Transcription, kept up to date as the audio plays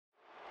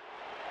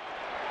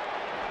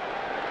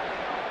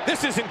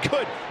This isn't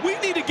good. We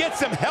need to get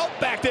some help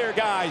back there,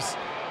 guys.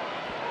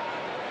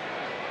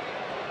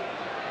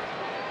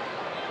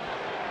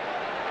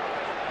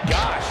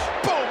 Gosh,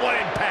 boom, what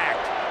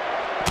impact.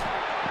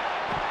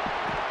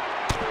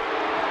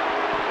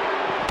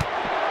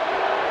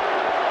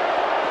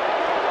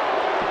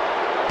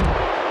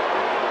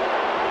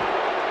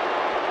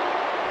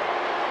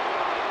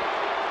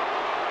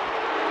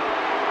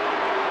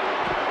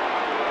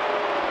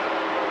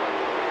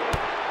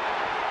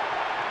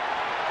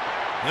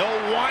 No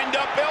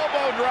wind-up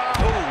elbow drop.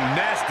 Oh,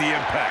 nasty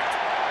impact.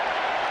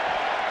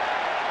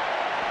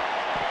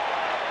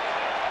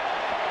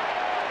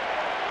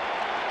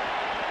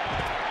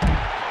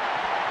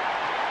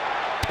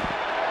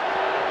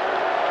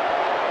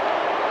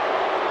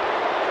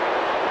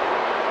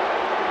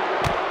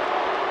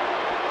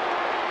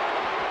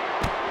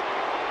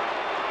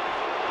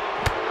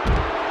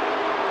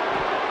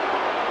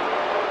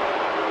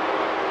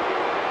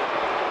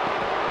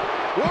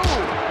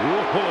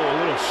 Whoa, a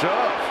little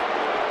shove.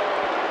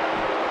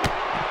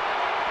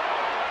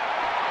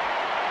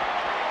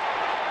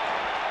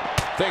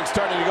 Things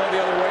starting to go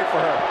the other way for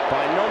her.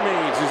 By no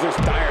means is this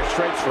dire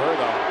straits for her,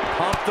 though.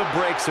 Pump the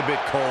brakes a bit,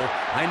 Cole.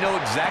 I know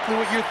exactly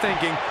what you're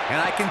thinking, and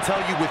I can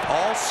tell you with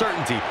all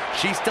certainty,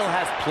 she still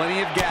has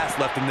plenty of gas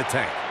left in the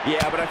tank.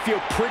 Yeah, but I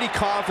feel pretty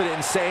confident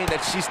in saying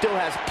that she still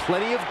has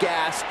plenty of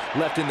gas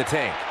left in the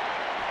tank.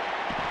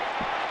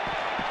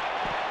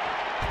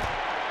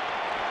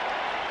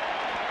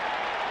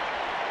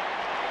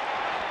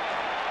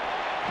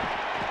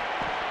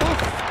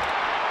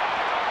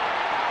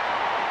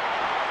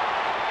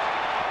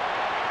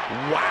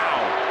 Wow.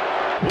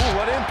 Ooh,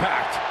 what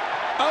impact.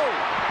 Oh.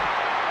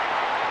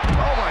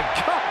 Oh, my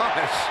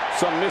gosh.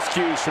 Some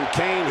miscues from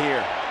Kane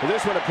here. But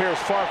this one appears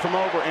far from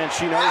over, and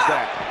she knows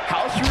that.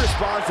 How she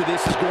responds to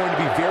this is going to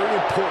be very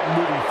important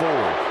moving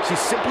forward. She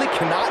simply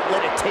cannot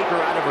let it take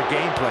her out of her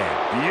game plan.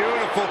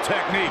 Beautiful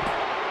technique.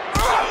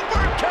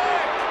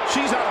 Overkick!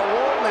 She's on a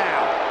roll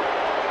now.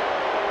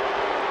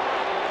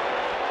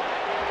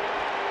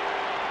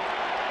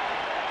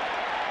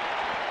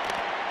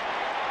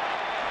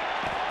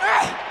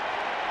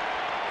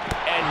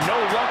 And no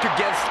luck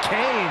against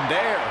Kane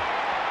there.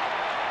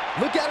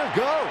 Look at her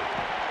go.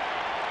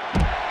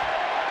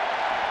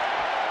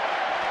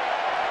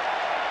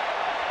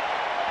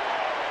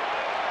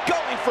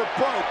 Going for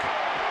broke.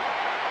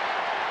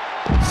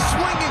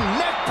 Swinging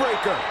neck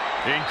breaker.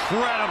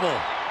 Incredible.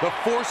 The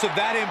force of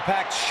that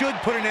impact should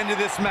put an end to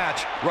this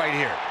match right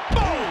here.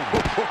 Boom!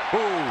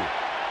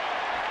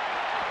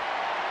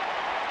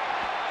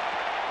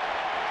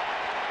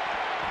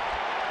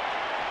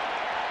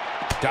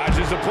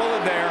 Dodges a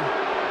bullet there.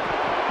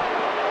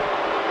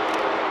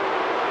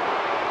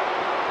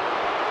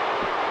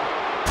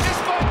 This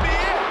might be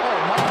it. Oh,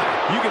 my.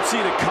 You can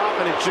see the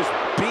confidence just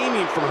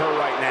beaming from her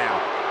right now.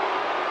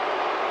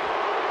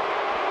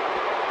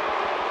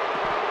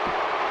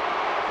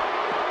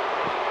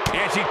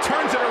 And she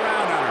turns it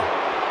around on her.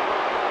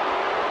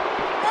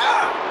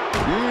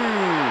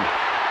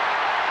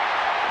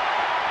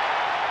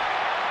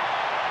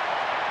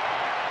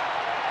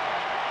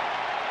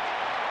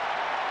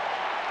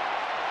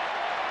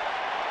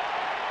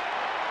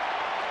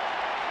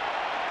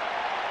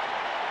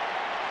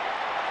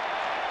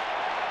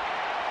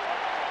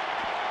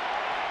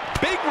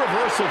 Big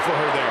reversal for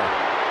her there.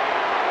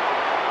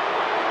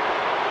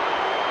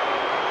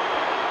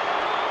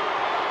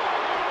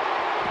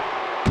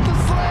 The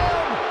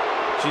slam!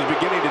 She's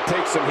beginning to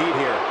take some heat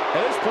here.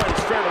 At this point,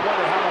 it's fair to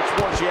wonder how much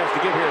more she has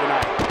to give here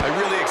tonight. I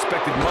really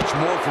expected much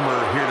more from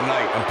her here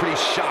tonight. I'm pretty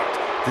shocked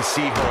to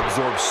see her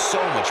absorb so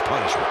much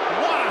punishment.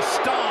 What a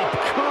stomp!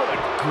 Good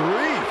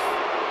grief!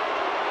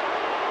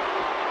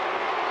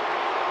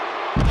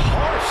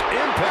 Harsh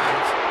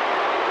impact.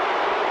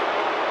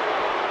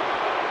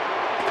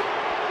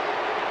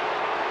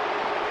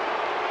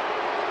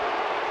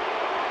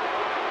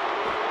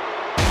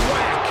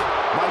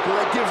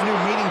 That gives new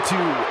meaning to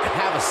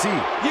have a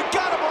seat. You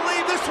gotta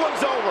believe this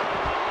one's over.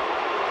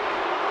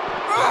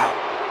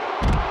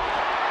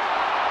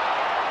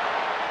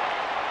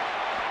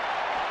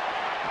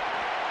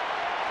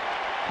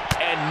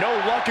 And no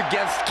luck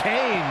against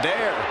Kane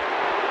there.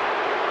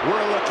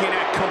 We're looking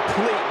at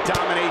complete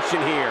domination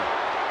here.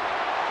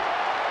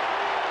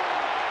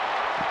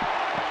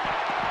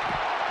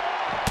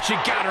 She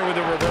got her with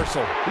a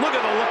reversal. Look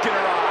at the look in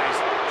her eyes.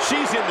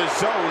 She's in the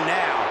zone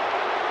now.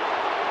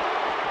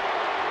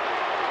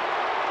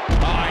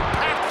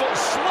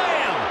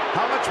 Slam!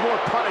 How much more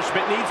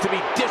punishment needs to be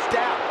dished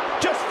out?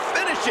 Just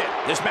finish it!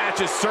 This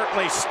match is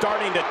certainly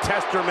starting to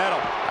test her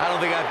mettle. I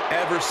don't think I've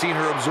ever seen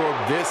her absorb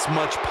this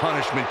much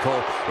punishment,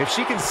 Cole. If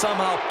she can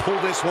somehow pull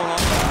this one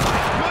off,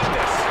 my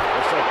goodness!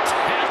 It's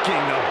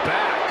attacking the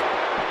back.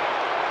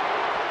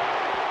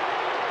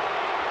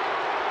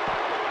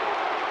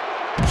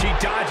 She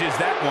dodges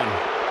that one.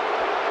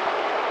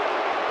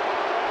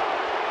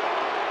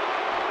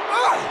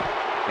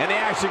 And the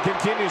action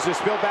continues to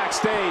spill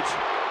backstage.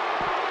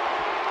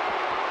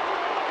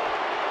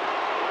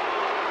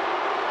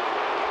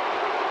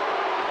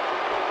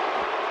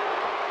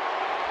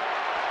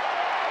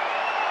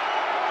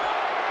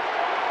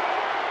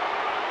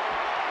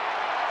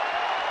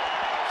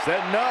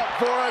 Setting up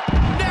for a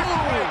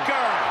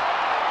neckbreaker.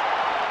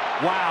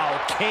 Wow,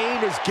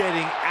 Kane is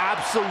getting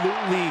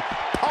absolutely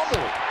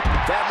pummeled.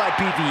 That might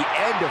be the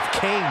end of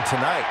Kane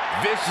tonight.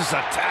 Vicious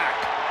attack.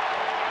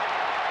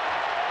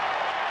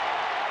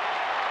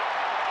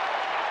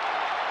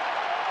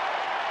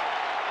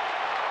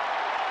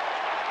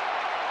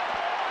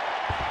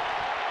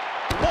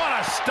 What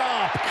a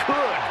stomp.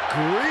 Good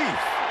grief.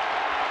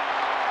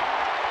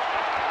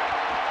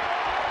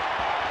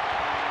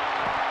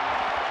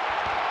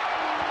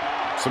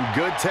 Some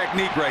good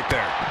technique right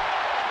there.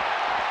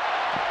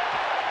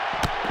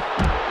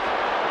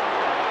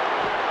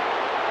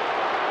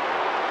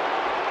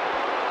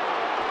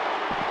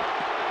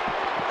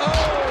 Oh!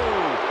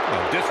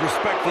 A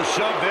disrespectful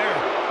shove there.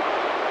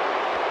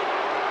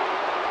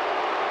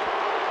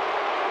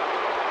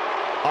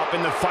 Up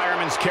in the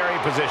fireman's carry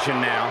position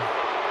now.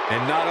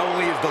 And not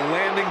only is the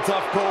landing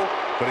tough, Cole,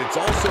 but it's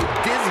also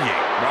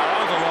dizzying. Wow,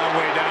 that was a long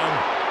way down.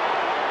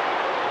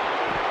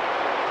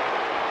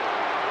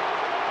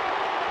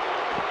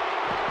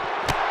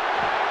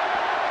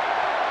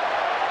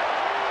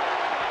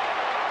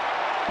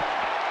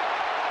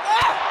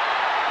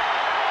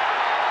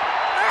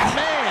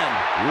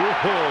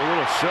 Whoa, a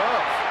little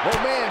shove. Oh,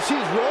 man,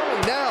 she's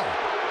rolling now.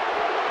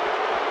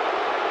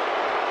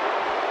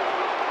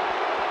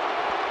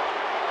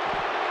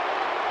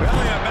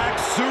 Belly and back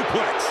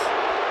suplex.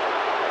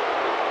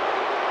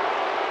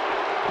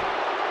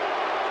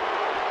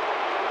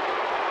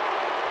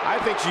 I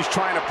think she's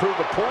trying to prove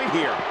a point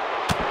here.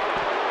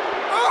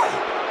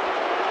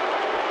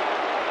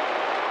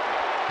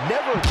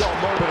 Never a dull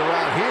moment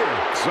around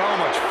here. So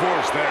much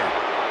force there.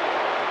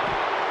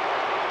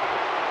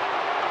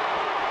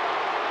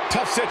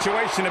 Tough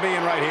situation to be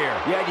in right here.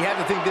 Yeah, you have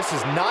to think this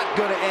is not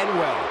going to end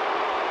well.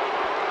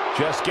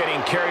 Just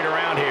getting carried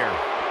around here.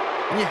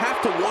 And you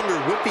have to wonder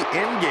what the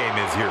end game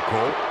is here,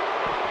 Cole.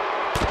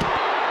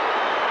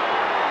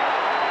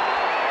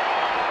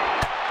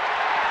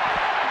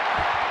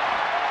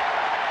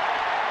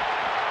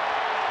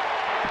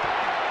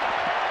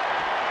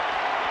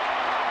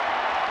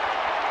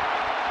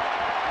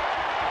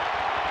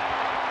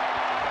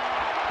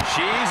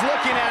 She's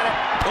looking at it.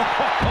 Oh,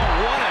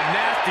 what a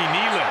nasty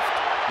knee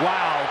lift.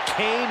 Wow,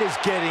 Kane is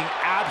getting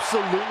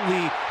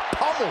absolutely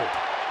pummeled.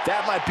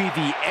 That might be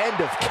the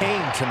end of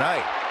Kane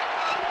tonight.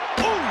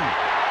 Boom!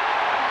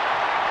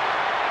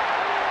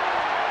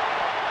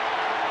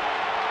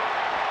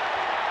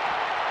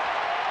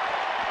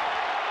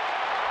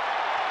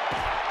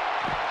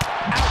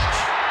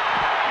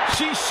 Ouch!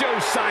 She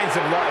shows signs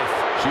of life.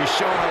 She's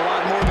showing a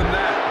lot more than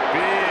that.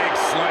 Big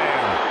slam.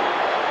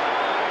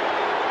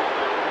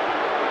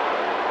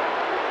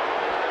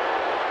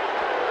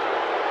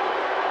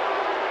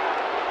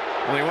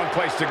 Only one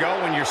place to go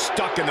when you're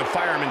stuck in the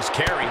fireman's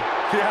carry.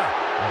 Yeah,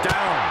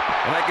 down.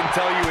 And I can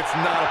tell you it's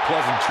not a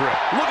pleasant trip.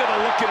 Look at the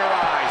look in her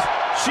eyes.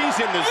 She's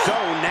in the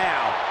zone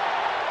now.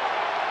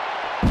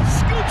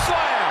 Scoop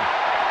slam.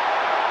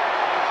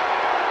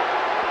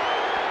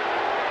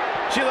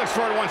 She looks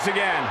for it once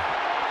again.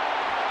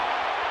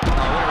 Oh,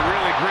 what a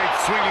really great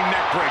swinging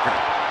neck breaker.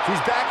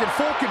 She's back in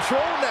full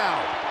control now.